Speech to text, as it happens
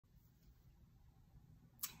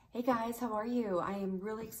Hey guys, how are you? I am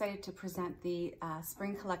really excited to present the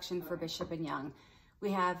spring collection for Bishop & Young.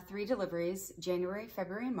 We have 3 deliveries, January,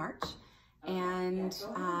 February, and March. And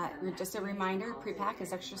just a reminder, pre-pack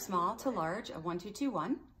is extra small to large of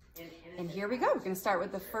 1221. And here we go. We're going to start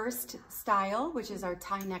with the first style, which is our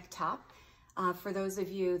tie neck top. For those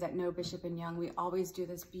of you that know Bishop & Young, we always do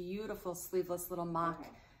this beautiful sleeveless little mock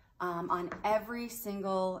on every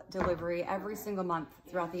single delivery, every single month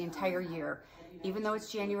throughout the entire year. Even though it's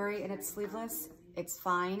January and it's sleeveless, it's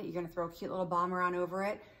fine. You're gonna throw a cute little bomber on over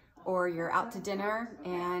it, or you're out to dinner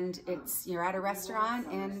and you're at a restaurant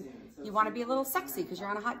and you wanna be a little sexy because you're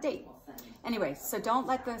on a hot date. Anyway, so don't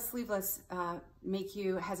let the sleeveless make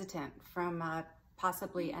you hesitant from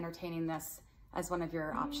possibly entertaining this as one of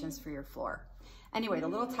your options for your floor. Anyway, the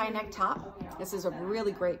little tie neck top, this is a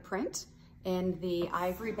really great print in the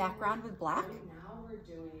ivory background with black.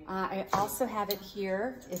 I also have it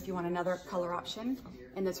here, if you want another color option,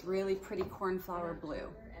 in this really pretty cornflower blue.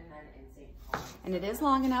 And it is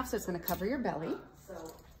long enough, so it's gonna cover your belly.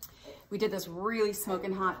 We did this really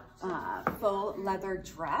smoking hot faux leather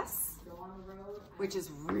dress, which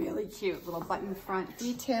is really cute. Little button front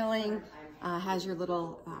detailing, has your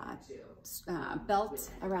little belt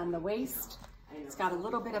around the waist. It's got a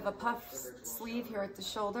little bit of a puff sleeve here at the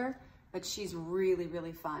shoulder, but she's really,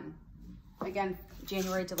 really fun. Again,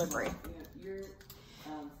 January delivery.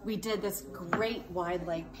 We did this great wide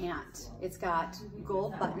leg pant. It's got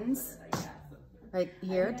gold buttons right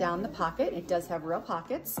here down the pocket. It does have real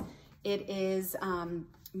pockets. It is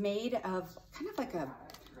made of kind of like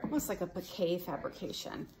almost like a piqué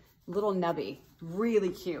fabrication. Little nubby, really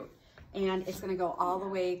cute. And it's gonna go all the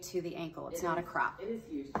way to the ankle. It's not a crop.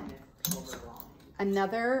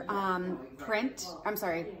 Another print, I'm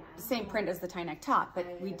sorry, the same print as the tie neck top, but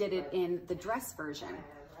we did it in the dress version.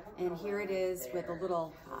 And here it is with a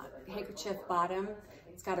little handkerchief bottom.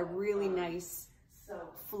 It's got a really nice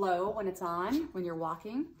flow when it's on, when you're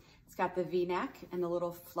walking. It's got the V-neck and the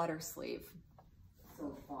little flutter sleeve.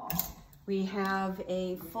 We have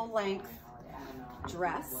a full-length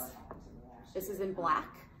dress. This is in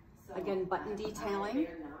black. Again, button detailing.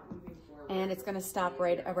 And it's gonna stop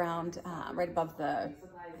right around, right above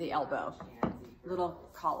the elbow. Little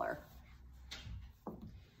collar.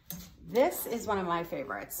 This is one of my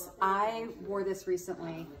favorites. I wore this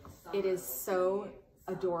recently. It is so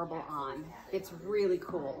adorable on. It's really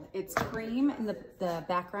cool. It's cream in the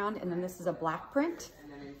background, and then this is a black print.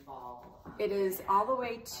 It is all the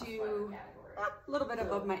way to a little bit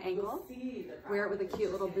above my ankle. Wear it with a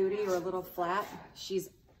cute little booty or a little flat. She's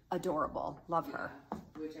adorable. Love her.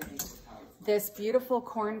 This beautiful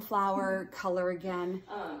cornflower color again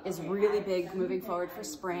is really big moving forward for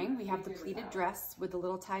spring. We have the pleated dress with a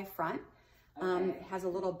little tie front. It has a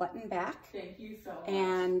little button back.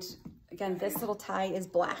 And again, this little tie is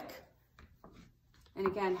black. And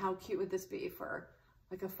again, how cute would this be for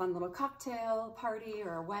like a fun little cocktail party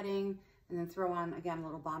or a wedding, and then throw on, again, a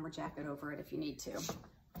little bomber jacket over it if you need to.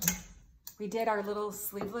 We did our little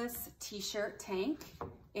sleeveless t-shirt tank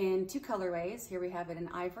in 2 colorways. Here we have it in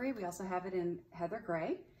ivory. We also have it in heather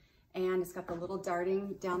gray. And it's got the little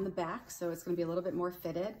darting down the back, so it's gonna be a little bit more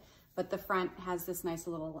fitted. But the front has this nice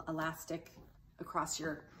little elastic across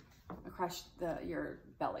your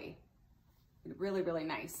belly. Really, really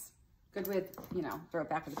nice. Good with, throw it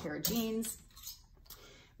back with a pair of jeans.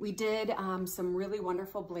 We did some really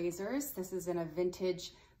wonderful blazers. This is in a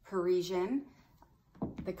vintage Parisian.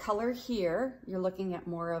 The color here, you're looking at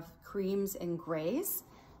more of creams and grays.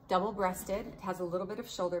 Double-breasted, it has a little bit of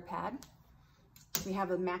shoulder pad. We have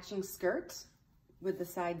a matching skirt with the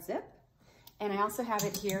side zip. And I also have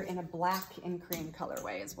it here in a black and cream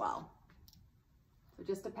colorway as well. So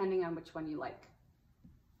just depending on which one you like.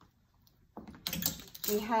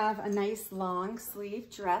 We have a nice long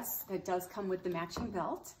sleeve dress that does come with the matching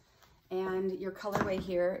belt. And your colorway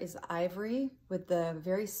here is ivory with the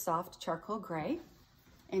very soft charcoal gray.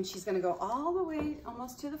 And she's gonna go all the way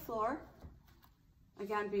almost to the floor.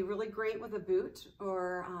 Again, be really great with a boot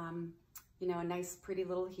or, a nice pretty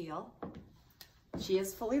little heel. She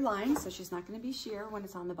is fully lined, so she's not gonna be sheer when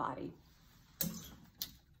it's on the body.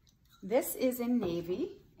 This is in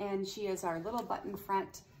navy, and she is our little button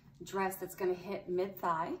front dress that's gonna hit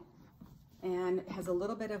mid-thigh, and it has a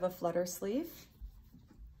little bit of a flutter sleeve.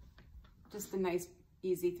 Just a nice,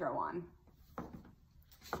 easy throw on.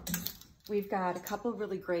 We've got a couple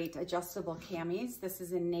really great adjustable camis. This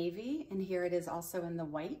is in navy, and here it is also in the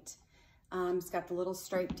white. It's got the little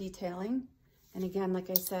stripe detailing. And again, like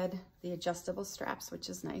I said, the adjustable straps, which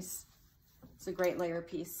is nice. It's a great layer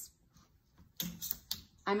piece.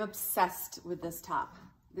 I'm obsessed with this top.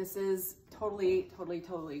 This is totally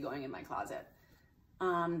going in my closet.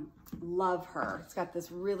 Love her. It's got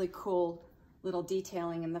this really cool little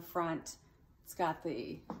detailing in the front. It's got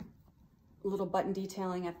the little button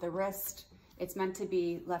detailing at the wrist. It's meant to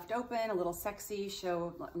be left open, a little sexy,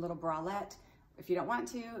 show a little bralette. If you don't want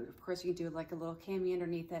to, of course you can do like a little cami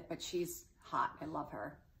underneath it, but she's hot. I love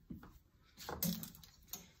her.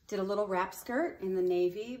 Did a little wrap skirt in the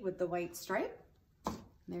navy with the white stripe.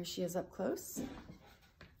 There she is up close.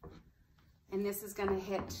 And this is gonna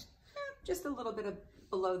hit just a little bit of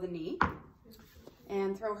below the knee,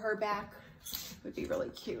 and throw her back would be really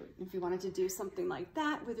cute. If you wanted to do something like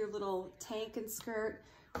that with your little tank and skirt,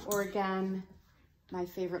 or again, my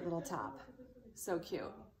favorite little top. So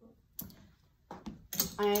cute.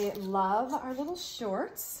 I love our little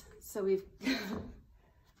shorts. So we've, you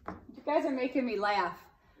guys are making me laugh.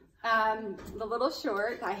 The little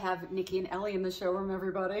short, I have Nikki and Ellie in the showroom,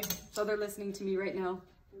 everybody. So they're listening to me right now.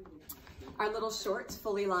 Our little shorts,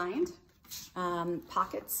 fully lined.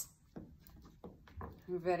 Pockets,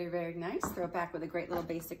 very, very nice. Throw it back with a great little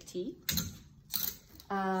basic tee.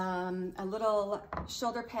 A little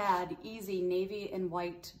shoulder pad, easy navy and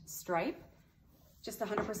white stripe. Just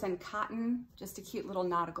 100% cotton, just a cute little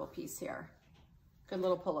nautical piece here. Good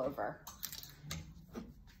little pullover.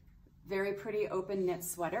 Very pretty open knit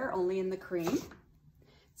sweater, only in the cream.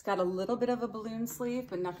 It's got a little bit of a balloon sleeve,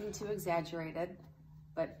 but nothing too exaggerated.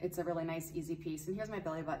 But it's a really nice, easy piece. And here's my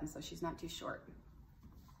belly button, so she's not too short.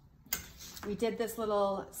 We did this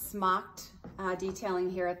little smocked detailing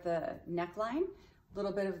here at the neckline. A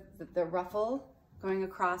little bit of the ruffle going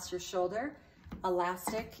across your shoulder.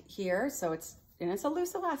 Elastic here, so it's a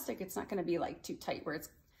loose elastic. It's not gonna be like too tight where it's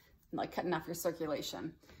like cutting off your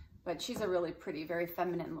circulation. But she's a really pretty, very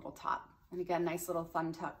feminine little top. And again, nice little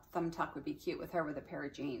thumb tuck would be cute with her with a pair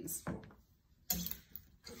of jeans.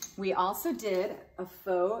 We also did a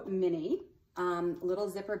faux mini, little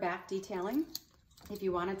zipper back detailing. If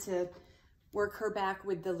you wanted to work her back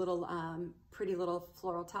with the little pretty little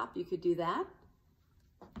floral top, you could do that.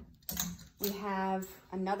 We have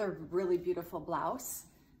another really beautiful blouse.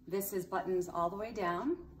 This is buttons all the way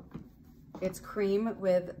down. It's cream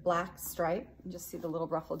with black stripe. You just see the little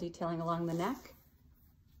ruffle detailing along the neck.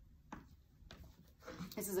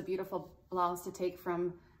 This is a beautiful blouse to take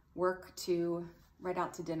from work to right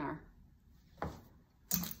out to dinner.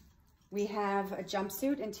 We have a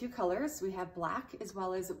jumpsuit in two colors. We have black as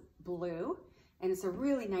well as blue, and it's a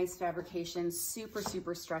really nice fabrication, super,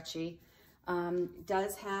 super stretchy.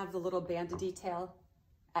 Does have the little banded detail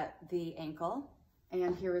at the ankle,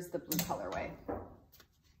 and here is the blue colorway.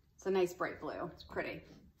 It's a nice bright blue, it's pretty.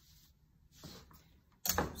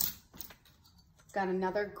 It's got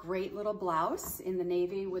another great little blouse in the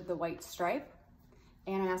navy with the white stripe,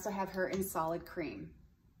 and I also have her in solid cream.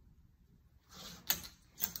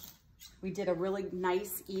 We did a really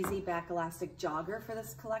nice, easy back elastic jogger for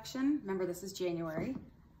this collection. Remember, this is January.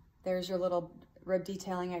 There's your little rib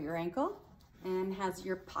detailing at your ankle and has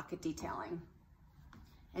your pocket detailing.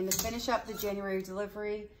 And to finish up the January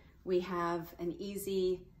delivery, we have an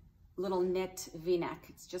easy little knit V-neck.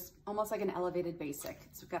 It's just almost like an elevated basic.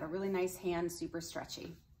 It's got a really nice hand, super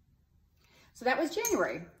stretchy. So that was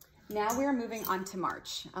January. Now we're moving on to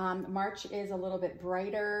March. March is a little bit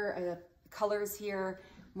brighter colors here,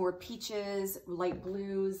 more peaches, light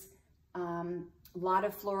blues, a lot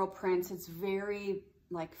of floral prints. It's very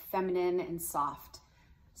like feminine and soft.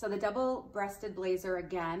 So the double-breasted blazer,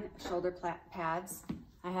 again, shoulder pads.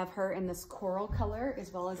 I have her in this coral color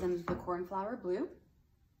as well as in the cornflower blue.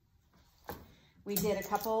 We did a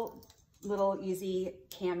couple little easy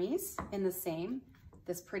camis in the same,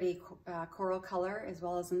 this pretty coral color as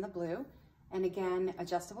well as in the blue. And again,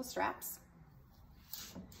 adjustable straps.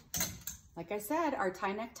 Like I said, our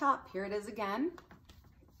tie neck top, here it is again.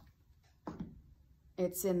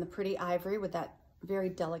 It's in the pretty ivory with that very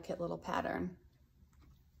delicate little pattern.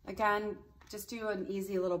 Again, just do an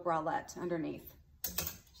easy little bralette underneath.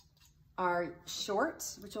 Our short,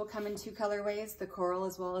 which will come in two colorways, the coral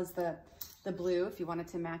as well as the blue if you wanted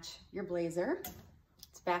to match your blazer.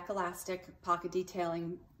 It's back elastic, pocket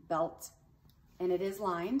detailing belt, and it is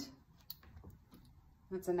lined.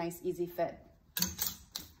 That's a nice easy fit.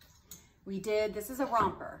 This is a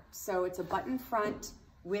romper, so it's a button front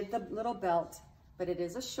with the little belt, but it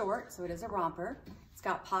is a short, so it is a romper. It's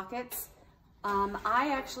got pockets.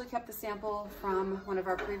 I actually kept the sample from one of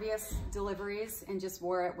our previous deliveries and just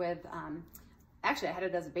wore it with, actually I had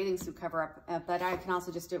it as a bathing suit cover up, but I can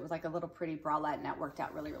also just do it with like a little pretty bralette, and that worked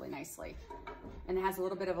out really, really nicely. And it has a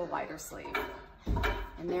little bit of a wider sleeve.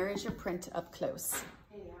 And there is your print up close.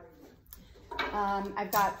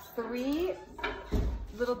 I've got three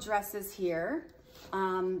little dresses here.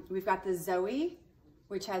 We've got the Zoe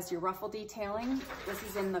which has your ruffle detailing. This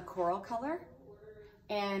is in the coral color.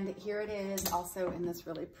 And here it is also in this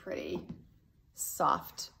really pretty,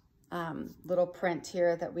 soft little print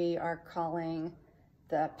here that we are calling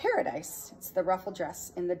the Paradise. It's the ruffle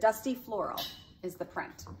dress in the Dusty Floral is the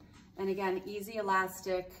print. And again, easy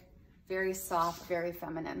elastic, very soft, very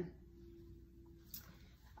feminine.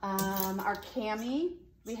 Our cami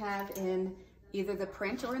we have in either the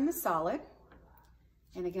print or in the solid.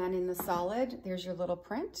 And again, in the solid, there's your little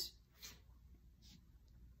print.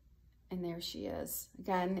 And there she is.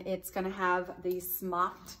 Again, it's gonna have the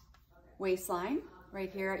smocked waistline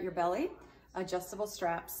right here at your belly, adjustable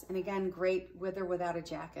straps, and again, great with or without a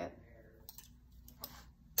jacket.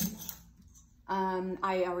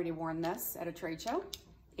 I already worn this at a trade show.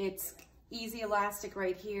 It's easy elastic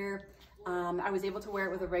right here. I was able to wear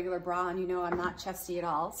it with a regular bra, and you know I'm not chesty at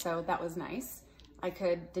all, so that was nice. I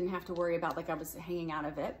didn't have to worry about like I was hanging out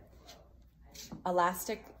of it.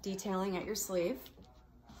 Elastic detailing at your sleeve.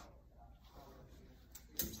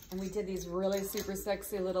 And we did these really super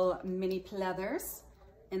sexy little mini pleathers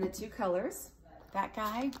in the 2 colors. That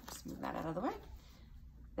guy, just move that out of the way.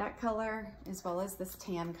 That color, as well as this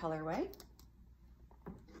tan colorway.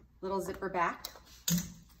 Little zipper back.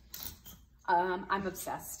 I'm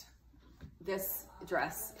obsessed. This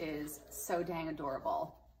dress is so dang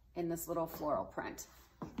adorable in this little floral print.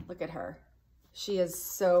 Look at her. She is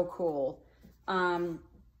so cool.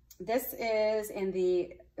 This is in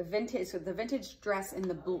the vintage, so the vintage dress in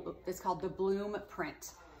the blue, it's called the Bloom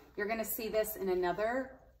print. You're gonna see this in the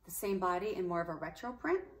same body in more of a retro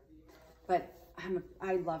print, but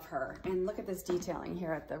I love her. And look at this detailing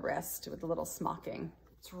here at the wrist with the little smocking.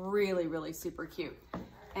 It's really, really super cute.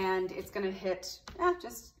 And it's gonna hit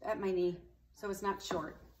just at my knee, so it's not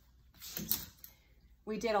short.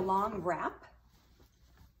 We did a long wrap,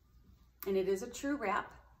 and it is a true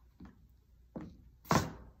wrap.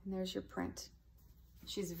 And there's your print.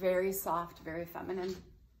 She's very soft, very feminine.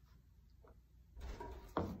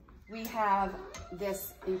 We have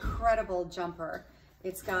this incredible jumper.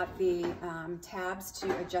 It's got the tabs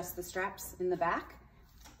to adjust the straps in the back.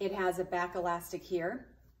 It has a back elastic here.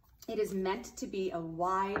 It is meant to be a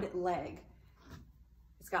wide leg.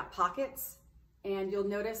 It's got pockets, and you'll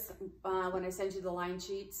notice when I send you the line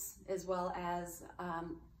sheets, as well as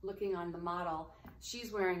looking on the model,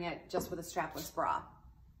 she's wearing it just with a strapless bra.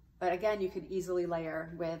 But again, you could easily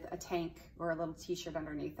layer with a tank or a little t-shirt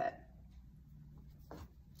underneath it.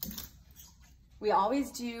 We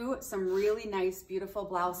always do some really nice, beautiful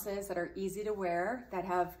blouses that are easy to wear, that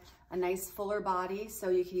have a nice fuller body, so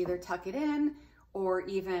you can either tuck it in or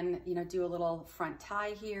even, you know, do a little front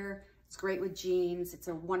tie here. It's great with jeans. It's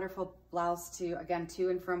a wonderful blouse to, again, to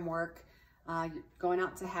and from work. Going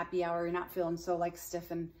out to happy hour, you're not feeling so like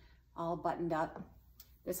stiff and all buttoned up.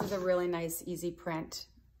 This is a really nice, easy print.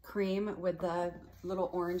 Cream with the little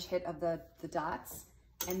orange hit of the dots.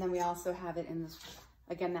 And then we also have it in this,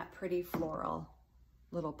 again, that pretty floral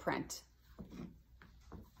little print.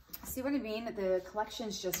 See what I mean? The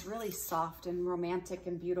collection's just really soft and romantic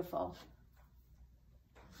and beautiful.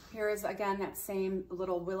 Here is, again, that same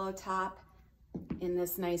little willow top in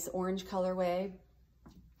this nice orange colorway.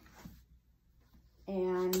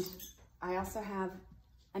 And I also have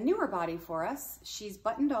a newer body for us. She's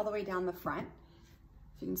buttoned all the way down the front.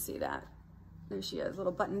 If you can see that. There she is,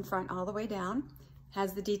 little button front all the way down.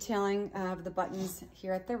 Has the detailing of the buttons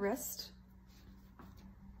here at the wrist.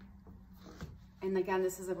 And again,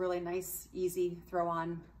 this is a really nice, easy throw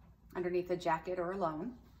on underneath a jacket or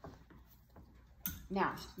alone.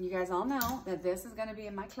 Now, you guys all know that this is gonna be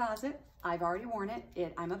in my closet. I've already worn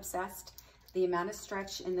it. I'm obsessed. The amount of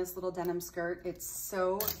stretch in this little denim skirt, it's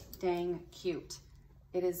so dang cute.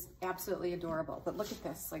 It is absolutely adorable. But look at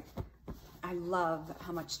this, like, I love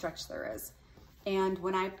how much stretch there is. And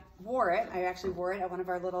when I wore it, I actually wore it at one of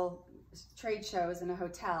our little trade shows in a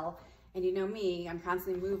hotel. And you know me, I'm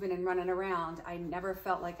constantly moving and running around. I never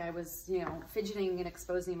felt like I was, you know, fidgeting and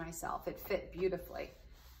exposing myself. It fit beautifully.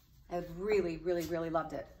 I really, really, really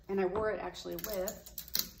loved it. And I wore it actually with,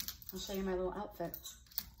 I'll show you my little outfit.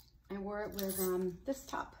 I wore it with this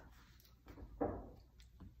top. And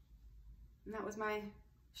that was my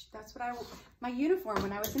uniform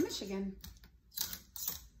when I was in Michigan.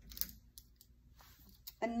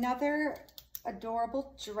 Another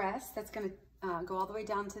adorable dress that's gonna go all the way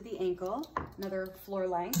down to the ankle, another floor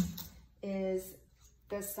length, is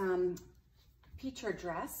this feature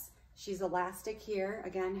dress. She's elastic here.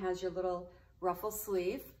 Again, has your little ruffle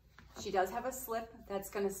sleeve. She does have a slip that's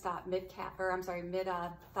gonna stop mid-calf, or I'm sorry,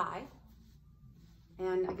 mid-thigh.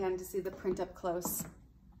 And again, to see the print up close,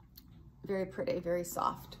 very pretty, very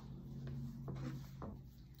soft.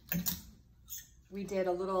 We did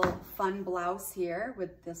a little fun blouse here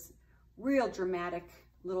with this real dramatic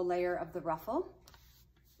little layer of the ruffle.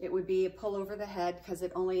 It would be a pull over the head because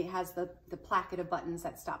it only has the placket of buttons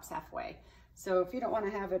that stops halfway. So if you don't want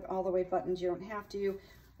to have it all the way buttoned, you don't have to.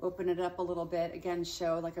 Open it up a little bit. Again,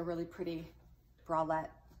 show like a really pretty bralette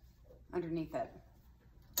underneath it.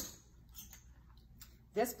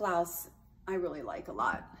 This blouse I really like a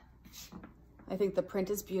lot. I think the print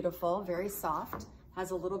is beautiful, very soft,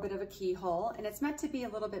 has a little bit of a keyhole, and it's meant to be a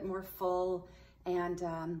little bit more full and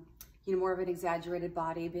you know, more of an exaggerated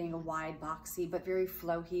body, being a wide, boxy, but very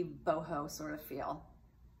flowy boho sort of feel.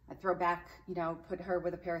 I'd throw back, you know, put her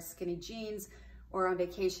with a pair of skinny jeans or on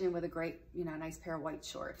vacation with a great, you know, nice pair of white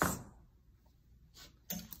shorts.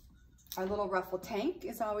 Our little ruffle tank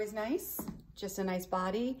is always nice, just a nice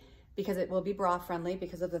body because it will be bra friendly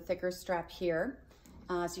because of the thicker strap here.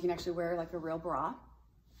 So you can actually wear like a real bra.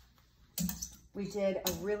 We did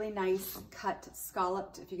a really nice cut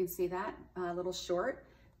scalloped, if you can see that, little short.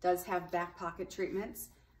 Does have back pocket treatments.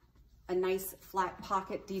 A nice flat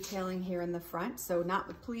pocket detailing here in the front. So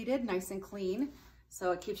not pleated, nice and clean.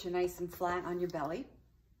 So it keeps you nice and flat on your belly.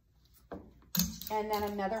 And then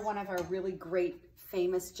another one of our really great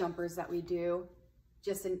famous jumpers that we do.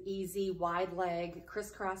 Just an easy wide leg,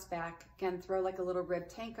 crisscross back. Again, throw like a little rib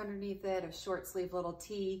tank underneath it, a short sleeve little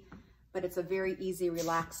tee. But it's a very easy,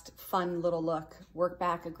 relaxed, fun little look. Work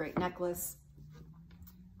back, a great necklace.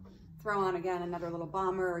 Throw on, again, another little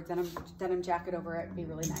bomber or denim jacket over it, be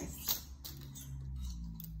really nice.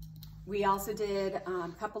 We also did a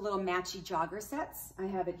couple little matchy jogger sets. I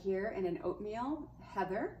have it here in an oatmeal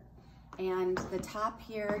heather. And the top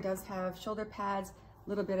here does have shoulder pads, a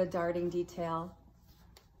little bit of darting detail.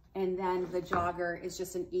 And then the jogger is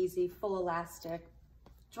just an easy, full elastic,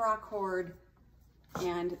 draw cord,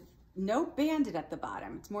 and no banded at the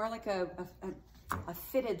bottom. It's more like a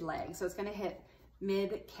fitted leg. So it's gonna hit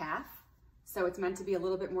mid-calf. So it's meant to be a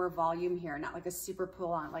little bit more volume here, not like a super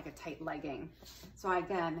pull on, like a tight legging. So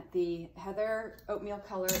again, the heather oatmeal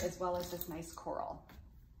color as well as this nice coral.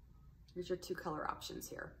 Here's your two color options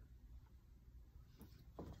here.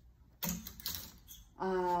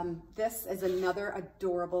 This is another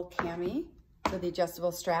adorable cami for the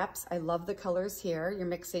adjustable straps. I love the colors here. You're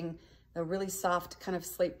mixing the really soft kind of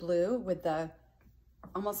slate blue with the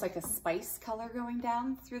almost like a spice color going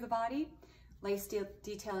down through the body. Lace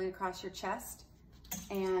detailing across your chest.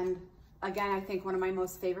 And again, I think one of my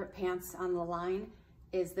most favorite pants on the line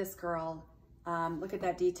is this girl. Look at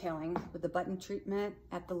that detailing with the button treatment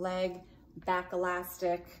at the leg, back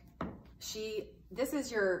elastic. This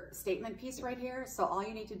is your statement piece right here. So all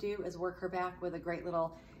you need to do is work her back with a great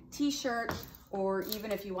little t-shirt, or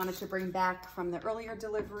even if you wanted to bring back from the earlier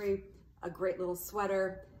delivery, a great little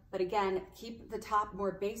sweater. But again, keep the top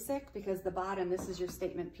more basic because the bottom, this is your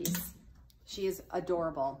statement piece. She is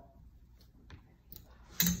adorable.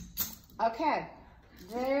 Okay,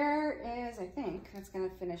 there is, I think that's gonna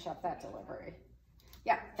finish up that delivery.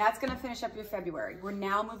 Yeah, that's gonna finish up your February. We're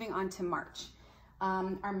now moving on to March.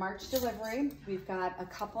 Our March delivery, we've got a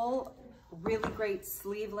couple really great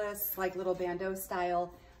sleeveless, like little bandeau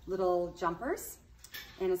style little jumpers.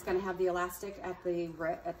 And it's gonna have the elastic at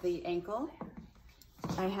the ankle.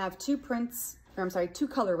 I have two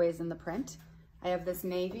colorways in the print. I have this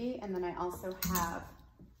navy, and then I also have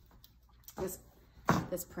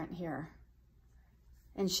this print here.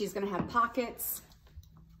 And she's gonna have pockets.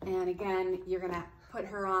 And again, you're gonna put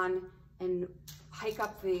her on and hike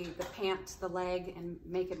up the pant, the leg, and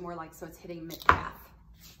make it more like so it's hitting mid-calf.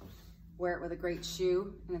 Wear it with a great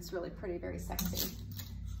shoe, and it's really pretty, very sexy.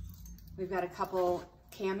 We've got a couple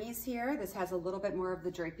camis here. This has a little bit more of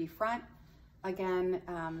the drapey front. Again,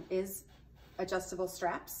 is adjustable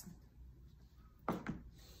straps.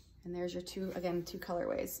 And there's your two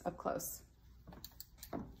colorways up close.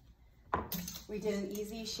 We did an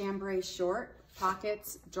easy chambray short,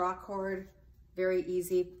 pockets, draw cord, very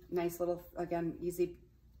easy, nice little, again, easy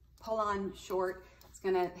pull on short. It's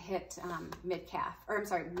gonna hit mid-calf, or I'm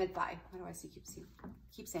sorry, mid-thigh. Why do I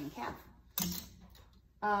keep saying calf?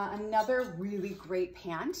 Another really great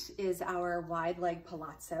pant is our wide leg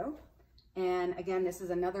palazzo. And again, this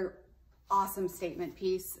is another awesome statement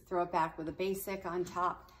piece. Throw it back with a basic on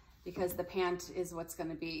top because the pant is what's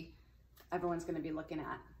gonna be, everyone's gonna be looking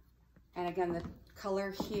at. And again, the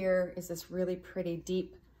color here is this really pretty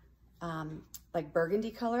deep, like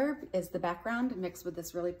burgundy color is the background mixed with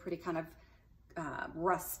this really pretty kind of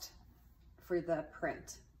rust for the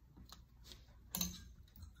print.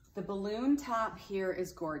 The balloon top here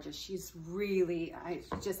is gorgeous. She's really,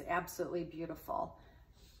 just absolutely beautiful.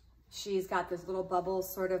 She's got this little bubble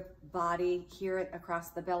sort of body here across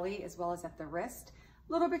the belly as well as at the wrist.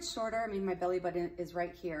 a little bit shorter. I mean, my belly button is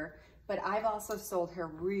right here, but I've also sold her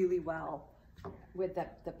really well with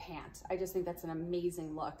the pant. I just think that's an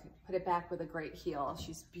amazing look. Put it back with a great heel.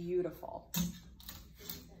 She's beautiful.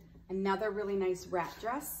 Another really nice wrap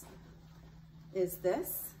dress is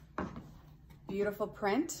this beautiful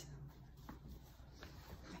print.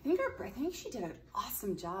 I think she did an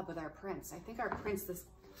awesome job with our prints. I think our prints this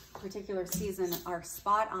particular season are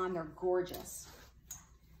spot on. They're gorgeous.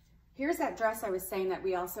 Here's that dress I was saying that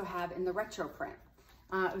we also have in the retro print.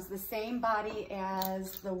 It was the same body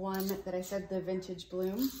as the one that I said, the vintage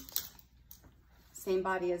bloom. Same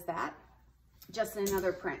body as that, just in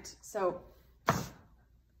another print. So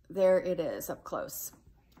there it is up close.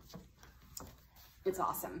 It's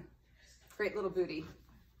awesome. Great little booty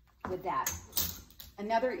with that.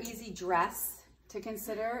 Another easy dress to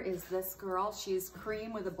consider is this girl. She's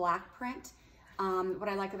cream with a black print. What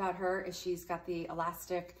I like about her is she's got the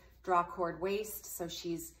elastic draw cord waist, so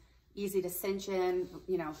she's easy to cinch in,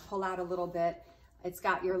 you know, pull out a little bit. It's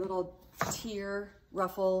got your little tier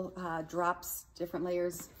ruffle drops, different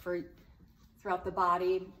layers throughout the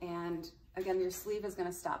body. And again, your sleeve is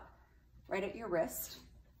gonna stop right at your wrist.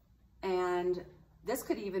 And this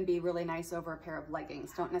could even be really nice over a pair of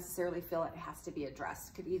leggings. Don't necessarily feel it has to be a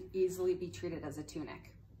dress. Could easily be treated as a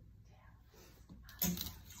tunic.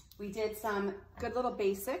 We did some good little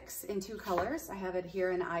basics in 2 colors. I have it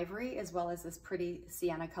here in ivory as well as this pretty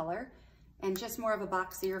sienna color, and just more of a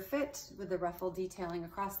boxier fit with the ruffle detailing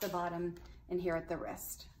across the bottom and here at the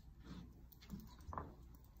wrist.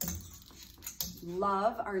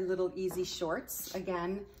 Love our little easy shorts.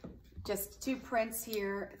 Again, just 2 prints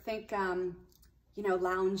here. Think, you know,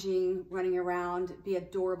 lounging, running around, be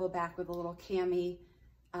adorable back with a little cami.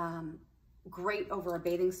 Great over a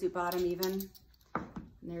bathing suit bottom even.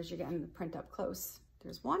 And there's, you're getting the print up close.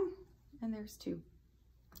 There's 1 and there's 2.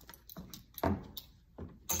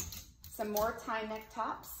 Some more tie neck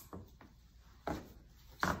tops.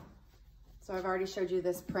 So I've already showed you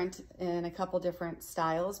this print in a couple different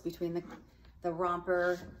styles between the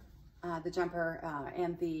romper, the jumper,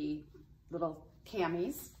 and the little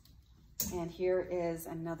camis. And here is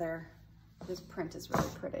another, this print is really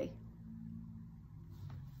pretty.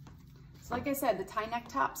 So like I said, the tie neck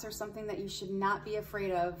tops are something that you should not be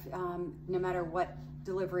afraid of, no matter what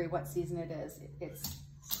delivery, what season it is. It's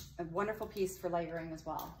a wonderful piece for layering as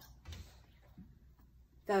well.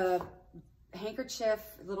 The handkerchief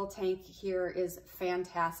little tank here is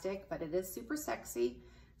fantastic, but it is super sexy.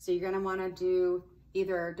 So you're gonna wanna do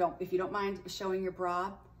either, if you don't mind showing your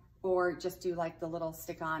bra, or just do like the little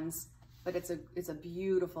stick-ons, but it's a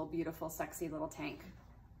beautiful, beautiful, sexy little tank.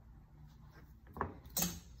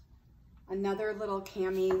 Another little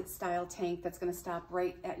cami style tank that's gonna stop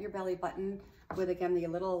right at your belly button with, again, the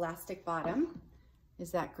little elastic bottom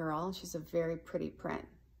is that girl. She's a very pretty print.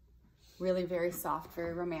 Really very soft,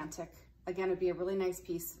 very romantic. Again, it'd be a really nice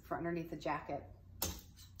piece for underneath the jacket.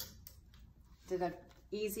 Did an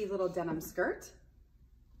easy little denim skirt.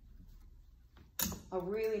 A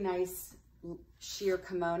really nice sheer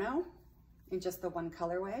kimono in just the 1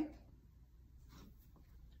 colorway.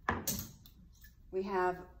 We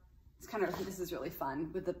have, it's kind of, this is really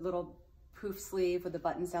fun with the little poof sleeve with the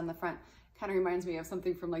buttons down the front. Kind of reminds me of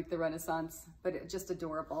something from like the Renaissance, but just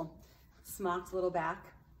adorable. Smocked little back.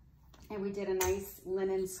 And we did a nice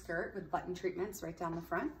linen skirt with button treatments right down the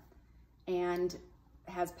front. And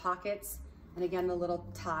it has pockets, and again, the little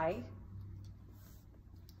tie.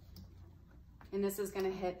 And this is gonna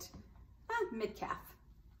hit mid-calf.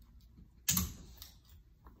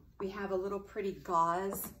 We have a little pretty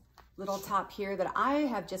gauze little top here that I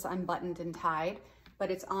have just unbuttoned and tied, but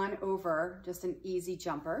it's on over just an easy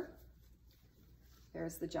jumper.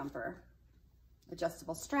 There's the jumper.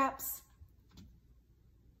 Adjustable straps.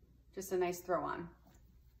 Just a nice throw on.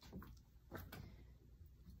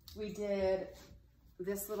 We did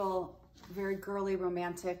this little very girly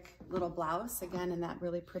romantic little blouse, again in that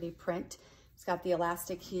really pretty print. It's got the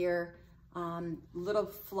elastic here, little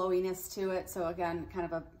flowiness to it. So again,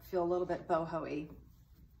 kind of feel a little bit boho-y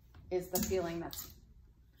is the feeling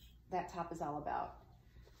that top is all about.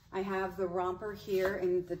 I have the romper here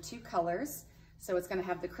in the 2 colors. So it's gonna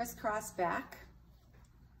have the crisscross back.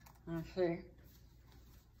 Okay.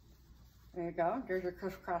 There you go, there's your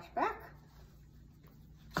crisscross back.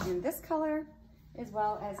 In this color, as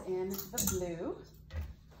well as in the blue.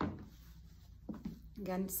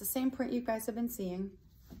 Again, it's the same print you guys have been seeing.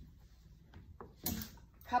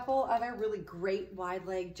 Couple other really great wide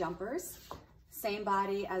leg jumpers. Same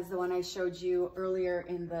body as the one I showed you earlier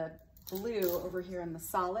in the blue, over here in the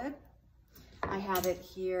solid. I have it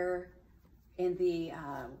here in the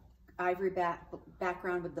ivory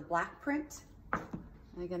background with the black print.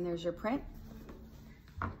 And again, there's your print,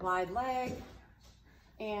 wide leg.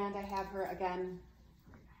 And I have her again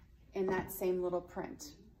in that same little print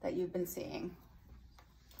that you've been seeing.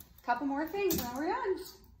 Couple more things and then we're done.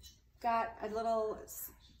 Got a little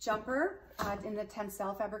jumper in the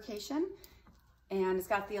tencel fabrication, and it's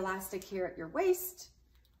got the elastic here at your waist,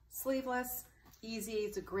 sleeveless, easy.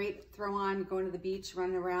 It's a great throw on, going to the beach,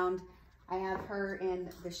 running around. I have her in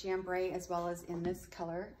the chambray as well as in this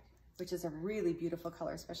color, which is a really beautiful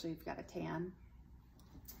color, especially if you've got a tan.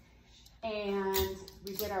 And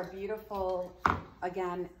we did our beautiful,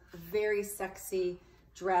 again, very sexy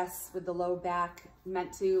dress with the low back,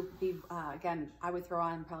 meant to be, again, I would throw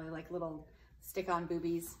on probably like little stick-on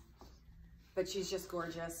boobies, but she's just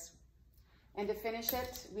gorgeous. And to finish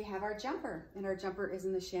it, we have our jumper, and our jumper is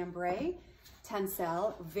in the chambray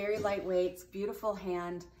tencel, very lightweight, it's beautiful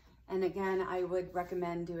hand. And again, I would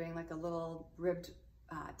recommend doing like a little ribbed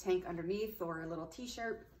tank underneath or a little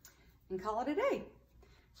t-shirt and call it a day.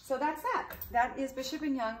 So that's that. That is Bishop &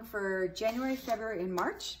 Young for January, February, and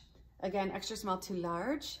March. Again, extra small to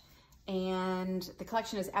large. And the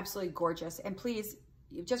collection is absolutely gorgeous. And please,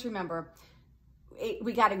 just remember,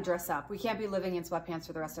 we got to dress up. We can't be living in sweatpants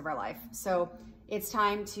for the rest of our life. So it's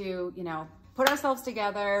time to, you know, put ourselves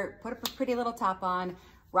together, put a pretty little top on,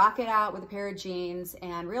 rock it out with a pair of jeans,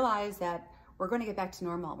 and realize that we're going to get back to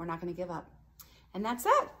normal. We're not going to give up. And that's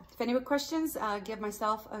it. If any questions, give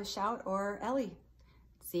myself a shout or Ellie.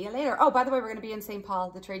 See you later. Oh, by the way, we're going to be in St. Paul.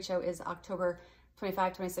 The trade show is October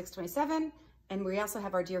 25, 26, 27. And we also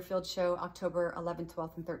have our Deerfield show October 11th,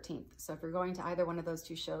 12th, and 13th. So if you're going to either one of those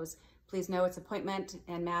two shows, please know it's appointment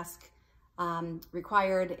and mask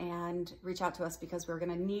required, and reach out to us because we're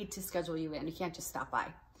going to need to schedule you in. You can't just stop by.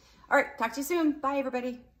 All right, talk to you soon. Bye,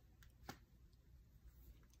 everybody.